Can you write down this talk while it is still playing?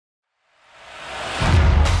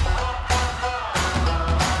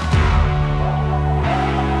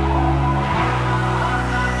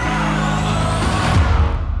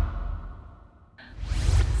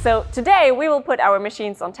So today we will put our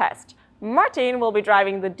machines on test. Martin will be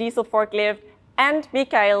driving the diesel forklift and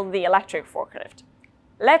Mikael the electric forklift.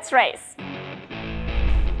 Let's race!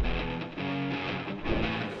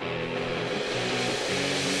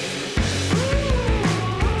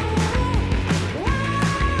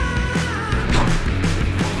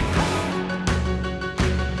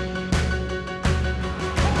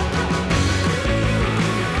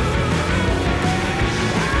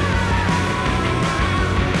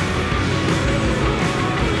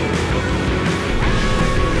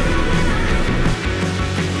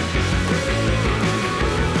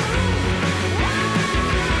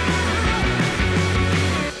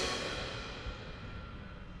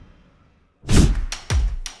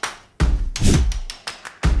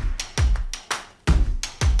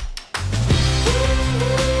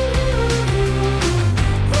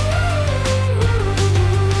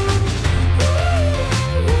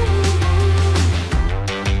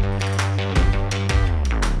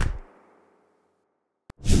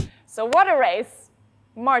 So what a race!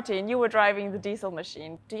 Martin, you were driving the diesel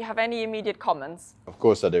machine. Do you have any immediate comments? Of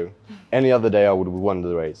course I do. Any other day I would have won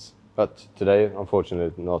the race, but today,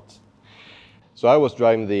 unfortunately, not. So I was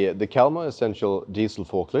driving the Kalmar Essential diesel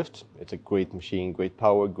forklift. It's a great machine, great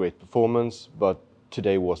power, great performance, but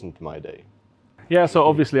today wasn't my day. Yeah, so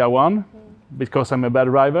obviously I won because I'm a bad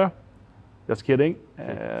driver. Just kidding.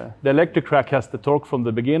 The electric track has the torque from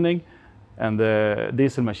the beginning, and the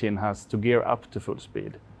diesel machine has to gear up to full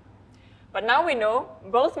speed. But now we know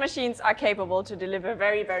both machines are capable to deliver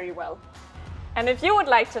very, very well. And if you would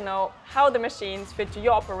like to know how the machines fit to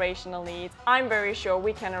your operational needs, I'm very sure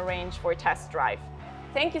we can arrange for a test drive.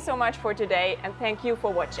 Thank you so much for today, and thank you for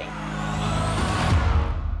watching.